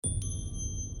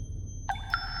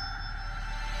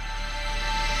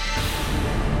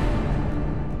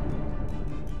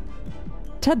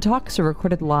TED Talks are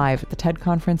recorded live at the TED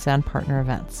Conference and partner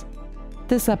events.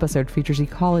 This episode features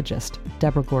ecologist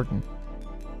Deborah Gordon.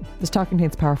 This talk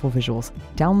contains powerful visuals.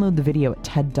 Download the video at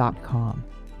TED.com.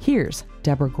 Here's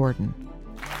Deborah Gordon.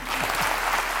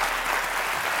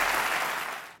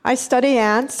 I study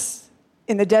ants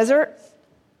in the desert,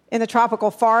 in the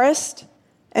tropical forest,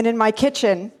 and in my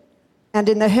kitchen, and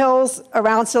in the hills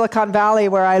around Silicon Valley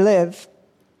where I live.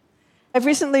 I've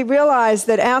recently realized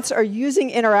that ants are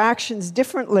using interactions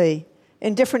differently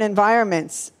in different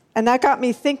environments, and that got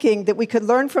me thinking that we could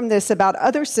learn from this about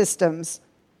other systems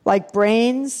like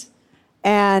brains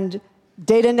and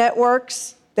data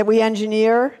networks that we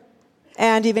engineer,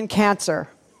 and even cancer.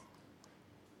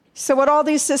 So what all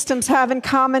these systems have in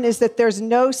common is that there's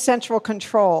no central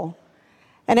control.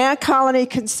 An ant colony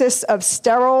consists of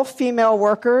sterile female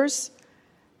workers.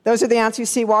 Those are the ants you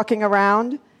see walking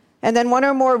around. And then one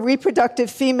or more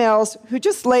reproductive females who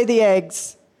just lay the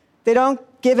eggs. They don't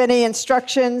give any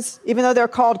instructions, even though they're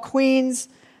called queens.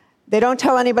 They don't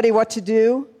tell anybody what to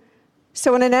do.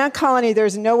 So in an ant colony,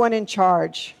 there's no one in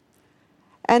charge.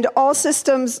 And all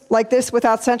systems like this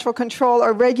without central control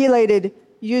are regulated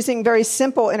using very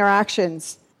simple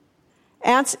interactions.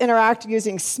 Ants interact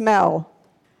using smell.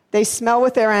 They smell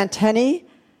with their antennae,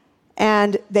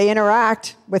 and they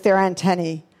interact with their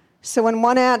antennae. So when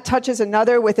one ant touches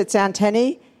another with its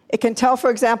antennae, it can tell,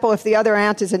 for example, if the other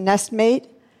ant is a nestmate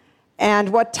and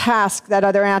what task that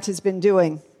other ant has been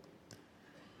doing.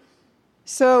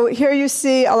 So here you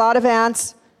see a lot of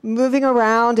ants moving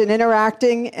around and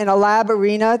interacting in a lab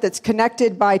arena that's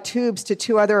connected by tubes to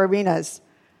two other arenas.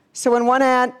 So when one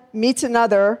ant meets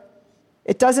another,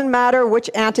 it doesn't matter which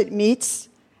ant it meets,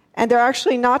 and they're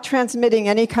actually not transmitting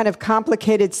any kind of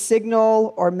complicated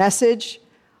signal or message.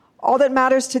 All that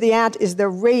matters to the ant is the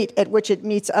rate at which it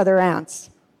meets other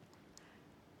ants.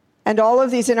 And all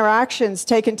of these interactions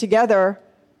taken together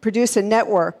produce a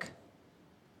network.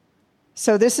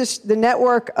 So this is the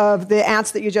network of the ants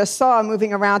that you just saw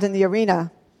moving around in the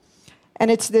arena.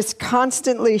 And it's this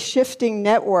constantly shifting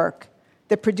network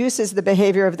that produces the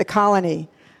behavior of the colony,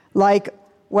 like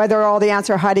whether all the ants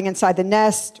are hiding inside the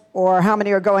nest or how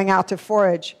many are going out to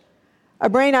forage. A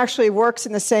brain actually works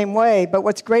in the same way, but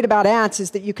what's great about ants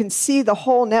is that you can see the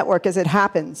whole network as it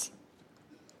happens.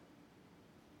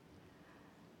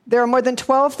 There are more than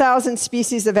 12,000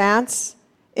 species of ants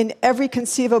in every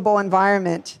conceivable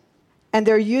environment, and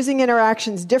they're using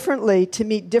interactions differently to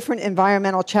meet different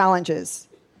environmental challenges.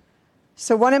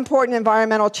 So one important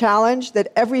environmental challenge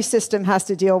that every system has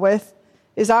to deal with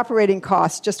is operating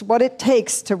costs, just what it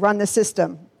takes to run the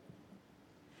system.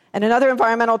 And another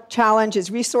environmental challenge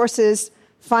is resources,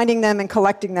 finding them and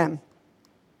collecting them.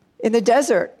 In the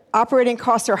desert, operating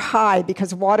costs are high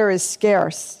because water is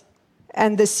scarce.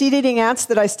 And the seed-eating ants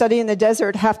that I study in the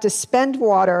desert have to spend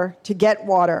water to get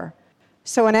water.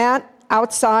 So an ant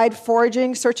outside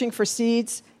foraging, searching for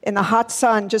seeds in the hot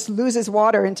sun just loses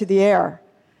water into the air.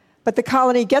 But the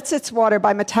colony gets its water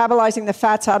by metabolizing the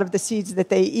fats out of the seeds that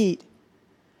they eat.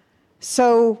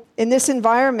 So in this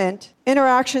environment,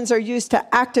 interactions are used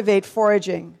to activate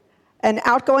foraging. An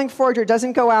outgoing forager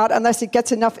doesn't go out unless it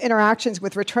gets enough interactions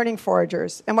with returning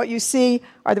foragers. And what you see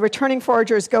are the returning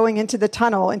foragers going into the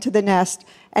tunnel, into the nest,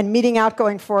 and meeting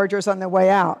outgoing foragers on their way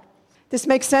out. This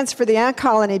makes sense for the ant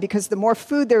colony because the more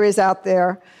food there is out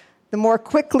there, the more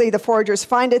quickly the foragers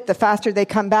find it, the faster they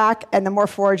come back, and the more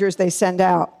foragers they send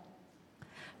out.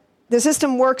 The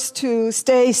system works to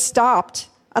stay stopped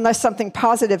unless something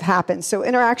positive happens. So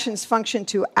interactions function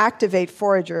to activate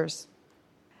foragers.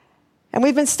 And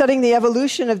we've been studying the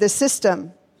evolution of this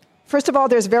system. First of all,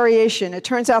 there's variation. It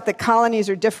turns out that colonies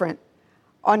are different.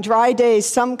 On dry days,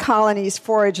 some colonies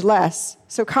forage less.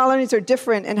 So colonies are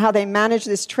different in how they manage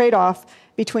this trade-off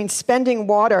between spending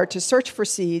water to search for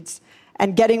seeds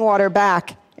and getting water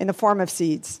back in the form of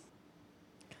seeds.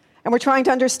 And we're trying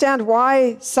to understand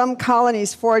why some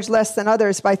colonies forage less than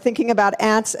others by thinking about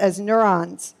ants as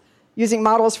neurons, using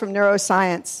models from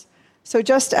neuroscience. So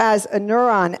just as a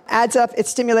neuron adds up its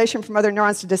stimulation from other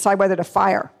neurons to decide whether to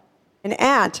fire, an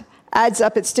ant adds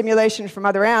up its stimulation from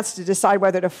other ants to decide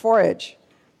whether to forage.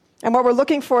 And what we're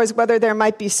looking for is whether there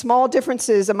might be small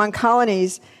differences among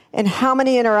colonies in how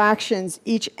many interactions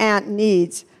each ant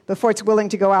needs before it's willing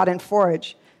to go out and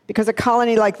forage, because a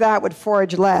colony like that would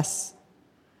forage less.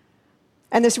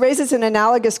 And this raises an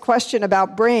analogous question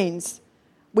about brains.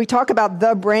 We talk about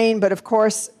the brain, but of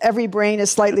course, every brain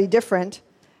is slightly different.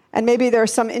 And maybe there are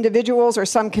some individuals or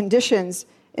some conditions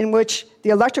in which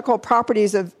the electrical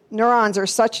properties of neurons are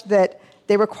such that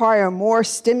they require more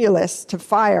stimulus to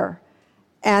fire,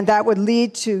 and that would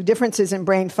lead to differences in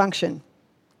brain function.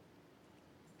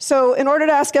 So in order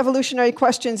to ask evolutionary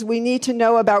questions, we need to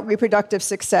know about reproductive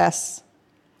success.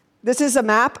 This is a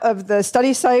map of the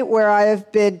study site where I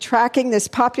have been tracking this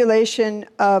population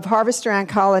of harvester ant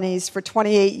colonies for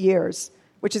 28 years,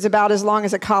 which is about as long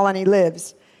as a colony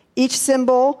lives. Each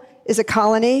symbol is a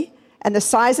colony, and the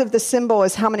size of the symbol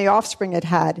is how many offspring it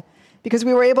had, because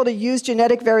we were able to use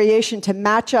genetic variation to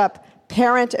match up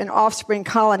parent and offspring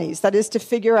colonies. That is, to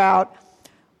figure out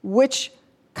which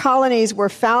colonies were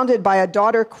founded by a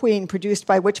daughter queen produced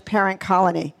by which parent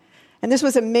colony. And this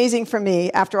was amazing for me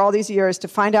after all these years to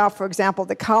find out, for example,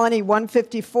 that colony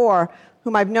 154,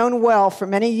 whom I've known well for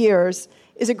many years,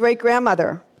 is a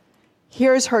great-grandmother.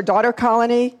 Here's her daughter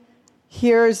colony,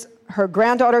 here's her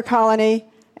granddaughter colony,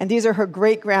 and these are her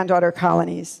great-granddaughter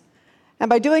colonies. And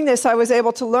by doing this, I was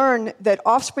able to learn that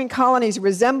offspring colonies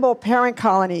resemble parent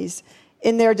colonies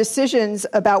in their decisions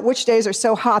about which days are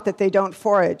so hot that they don't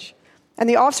forage. And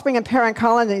the offspring and parent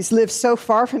colonies live so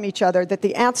far from each other that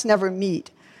the ants never meet.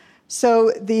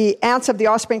 So the ants of the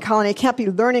offspring colony can't be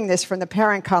learning this from the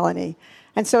parent colony.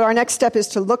 And so our next step is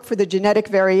to look for the genetic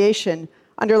variation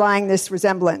underlying this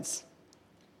resemblance.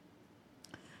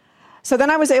 So then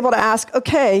I was able to ask,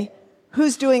 okay,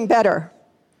 who's doing better?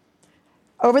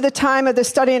 Over the time of the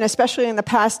study, and especially in the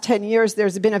past 10 years,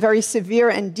 there's been a very severe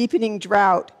and deepening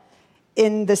drought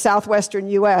in the southwestern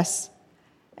US.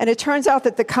 And it turns out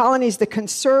that the colonies that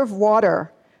conserve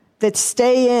water, that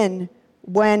stay in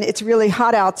when it's really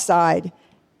hot outside,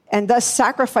 and thus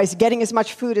sacrifice getting as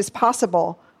much food as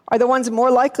possible, are the ones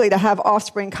more likely to have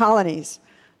offspring colonies.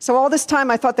 So all this time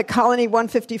I thought that colony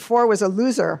 154 was a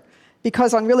loser,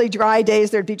 because on really dry days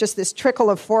there'd be just this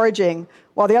trickle of foraging,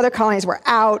 while the other colonies were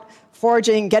out,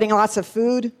 foraging, getting lots of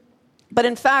food. But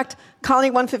in fact,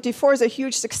 colony 154 is a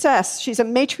huge success. She's a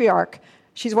matriarch.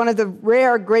 She's one of the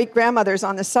rare great-grandmothers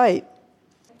on the site.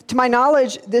 To my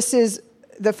knowledge, this is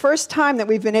the first time that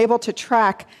we've been able to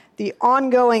track the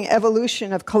ongoing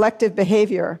evolution of collective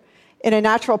behavior in a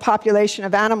natural population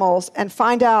of animals and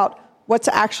find out what's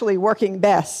actually working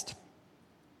best.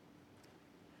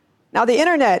 Now, the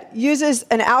internet uses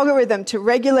an algorithm to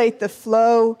regulate the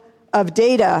flow of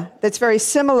data that's very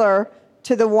similar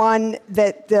to the one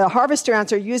that the harvester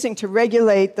ants are using to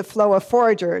regulate the flow of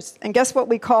foragers. And guess what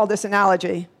we call this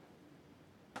analogy?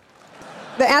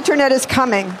 The Anternet is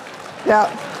coming. Yeah.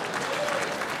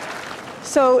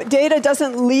 So data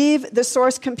doesn't leave the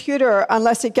source computer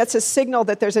unless it gets a signal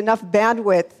that there's enough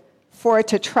bandwidth for it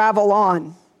to travel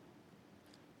on.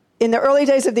 In the early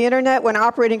days of the internet, when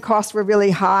operating costs were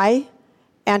really high,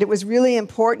 and it was really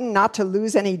important not to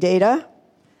lose any data,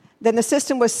 then the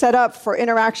system was set up for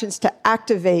interactions to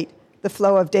activate the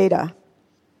flow of data.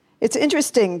 It's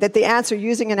interesting that the ants are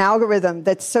using an algorithm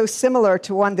that's so similar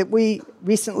to one that we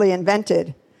recently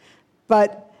invented.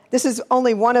 But this is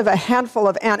only one of a handful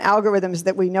of ant algorithms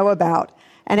that we know about.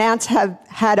 And ants have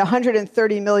had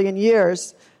 130 million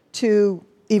years to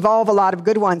evolve a lot of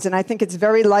good ones. And I think it's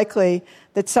very likely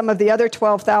that some of the other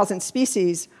 12,000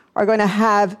 species are going to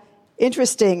have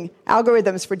interesting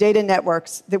algorithms for data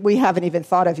networks that we haven't even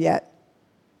thought of yet.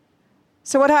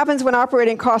 So what happens when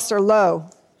operating costs are low?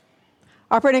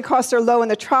 Operating costs are low in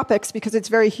the tropics because it's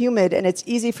very humid and it's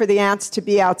easy for the ants to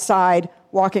be outside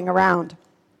walking around.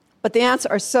 But the ants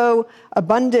are so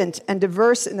abundant and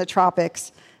diverse in the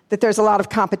tropics that there's a lot of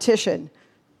competition.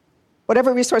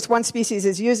 Whatever resource one species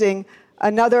is using,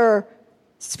 another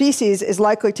species is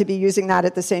likely to be using that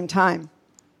at the same time.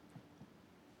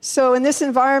 So in this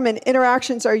environment,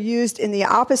 interactions are used in the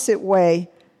opposite way.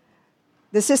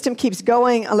 The system keeps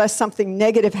going unless something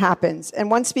negative happens. And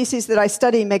one species that I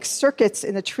study makes circuits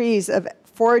in the trees of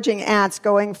foraging ants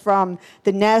going from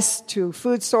the nest to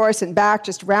food source and back,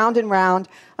 just round and round,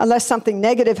 unless something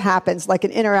negative happens, like an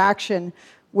interaction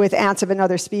with ants of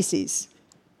another species.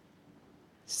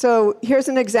 So here's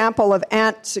an example of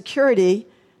ant security.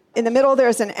 In the middle,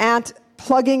 there's an ant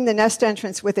plugging the nest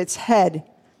entrance with its head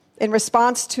in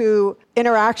response to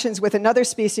interactions with another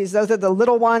species. Those are the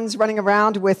little ones running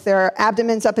around with their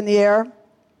abdomens up in the air.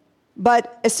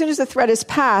 But as soon as the threat is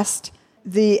passed,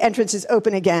 the entrance is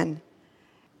open again.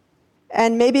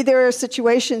 And maybe there are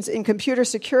situations in computer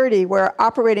security where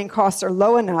operating costs are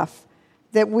low enough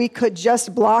that we could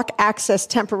just block access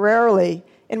temporarily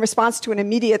in response to an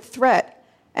immediate threat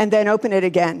and then open it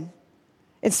again,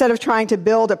 instead of trying to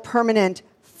build a permanent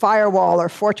firewall or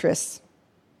fortress.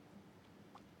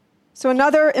 So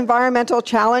another environmental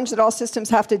challenge that all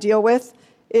systems have to deal with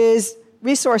is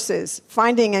resources,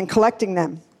 finding and collecting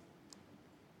them.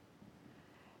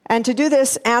 And to do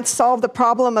this, ants solve the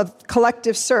problem of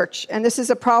collective search. And this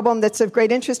is a problem that's of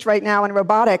great interest right now in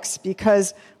robotics,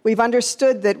 because we've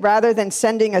understood that rather than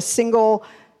sending a single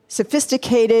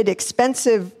sophisticated,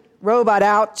 expensive robot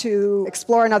out to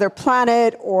explore another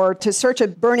planet or to search a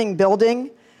burning building,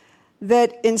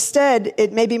 that instead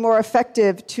it may be more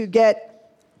effective to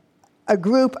get a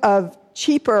group of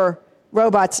cheaper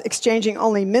robots exchanging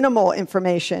only minimal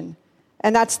information.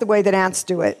 And that's the way that ants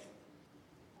do it.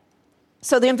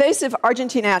 So the invasive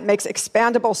Argentine ant makes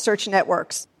expandable search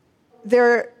networks.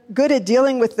 They're good at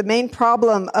dealing with the main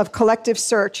problem of collective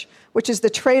search, which is the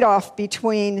trade-off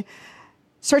between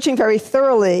searching very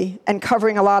thoroughly and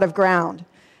covering a lot of ground.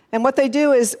 And what they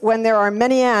do is when there are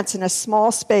many ants in a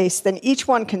small space, then each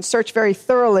one can search very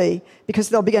thoroughly because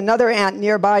there'll be another ant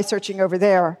nearby searching over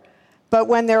there. But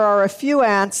when there are a few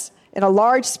ants in a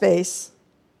large space,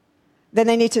 then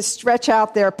they need to stretch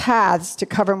out their paths to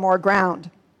cover more ground.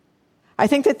 I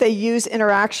think that they use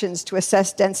interactions to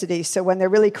assess density. So when they're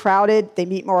really crowded, they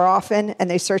meet more often and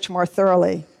they search more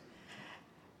thoroughly.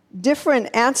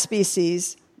 Different ant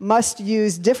species must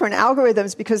use different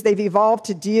algorithms because they've evolved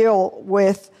to deal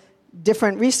with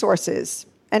different resources.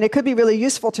 And it could be really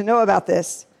useful to know about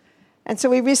this. And so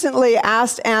we recently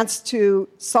asked ants to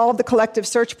solve the collective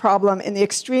search problem in the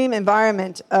extreme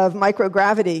environment of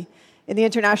microgravity in the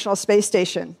International Space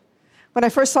Station. When I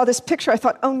first saw this picture, I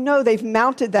thought, oh no, they've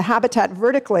mounted the habitat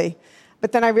vertically.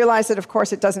 But then I realized that, of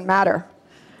course, it doesn't matter.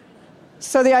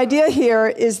 So the idea here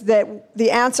is that the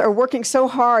ants are working so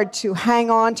hard to hang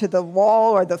on to the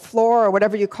wall or the floor or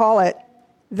whatever you call it,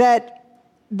 that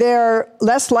they're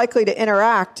less likely to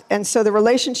interact. And so the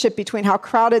relationship between how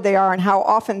crowded they are and how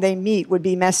often they meet would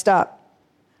be messed up.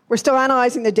 We're still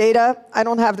analyzing the data. I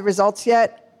don't have the results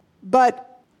yet. But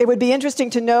it would be interesting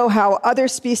to know how other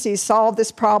species solve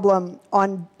this problem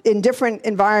in different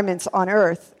environments on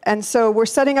Earth. And so we're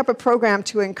setting up a program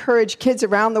to encourage kids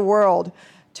around the world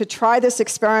to try this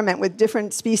experiment with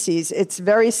different species. It's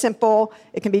very simple.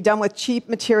 It can be done with cheap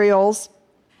materials.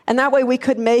 And that way we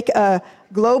could make a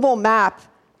global map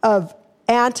of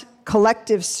ant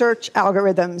collective search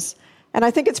algorithms. And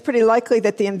I think it's pretty likely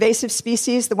that the invasive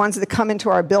species, the ones that come into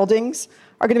our buildings,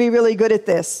 are going to be really good at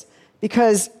this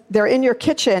because they're in your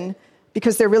kitchen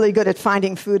because they're really good at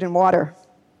finding food and water.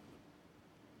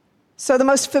 So the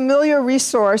most familiar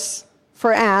resource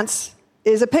for ants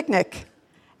is a picnic.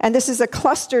 And this is a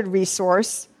clustered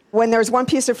resource. When there's one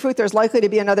piece of fruit, there's likely to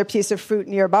be another piece of fruit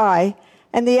nearby.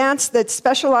 And the ants that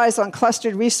specialize on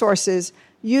clustered resources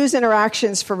use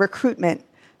interactions for recruitment.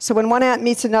 So when one ant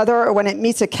meets another, or when it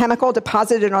meets a chemical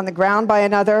deposited on the ground by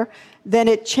another, then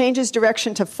it changes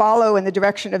direction to follow in the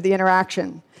direction of the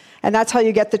interaction. And that's how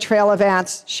you get the trail of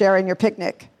ants sharing your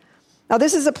picnic. Now,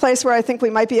 this is a place where I think we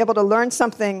might be able to learn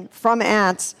something from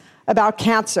ants about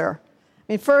cancer.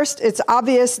 I mean, first, it's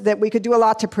obvious that we could do a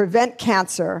lot to prevent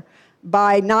cancer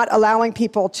by not allowing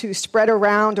people to spread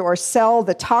around or sell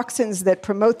the toxins that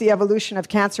promote the evolution of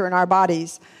cancer in our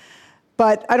bodies.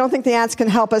 But I don't think the ants can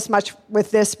help us much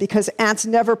with this because ants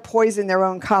never poison their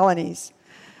own colonies.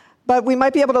 But we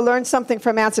might be able to learn something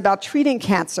from ants about treating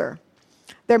cancer.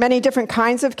 There are many different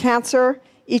kinds of cancer.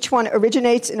 Each one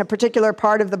originates in a particular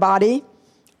part of the body.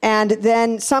 And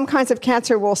then some kinds of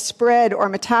cancer will spread or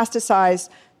metastasize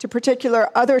to particular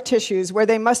other tissues where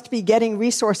they must be getting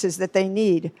resources that they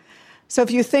need. So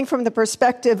if you think from the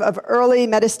perspective of early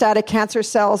metastatic cancer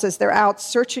cells as they're out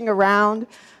searching around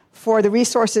for the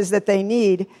resources that they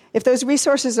need, if those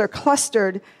resources are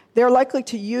clustered, they're likely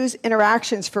to use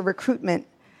interactions for recruitment.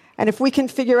 And if we can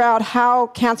figure out how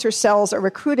cancer cells are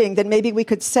recruiting, then maybe we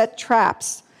could set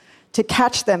traps to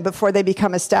catch them before they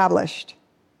become established.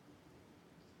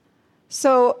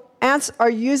 So ants are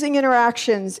using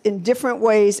interactions in different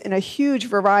ways in a huge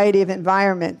variety of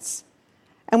environments.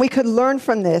 And we could learn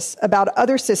from this about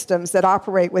other systems that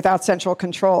operate without central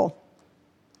control.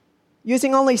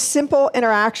 Using only simple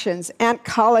interactions, ant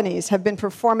colonies have been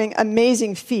performing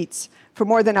amazing feats for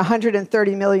more than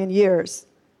 130 million years.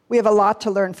 We have a lot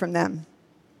to learn from them.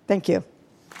 Thank you.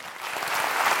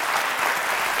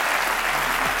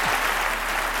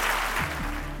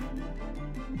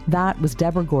 That was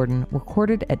Deborah Gordon,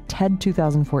 recorded at TED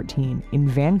 2014 in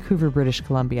Vancouver, British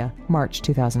Columbia, March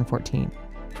 2014.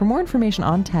 For more information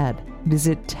on TED,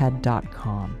 visit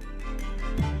TED.com.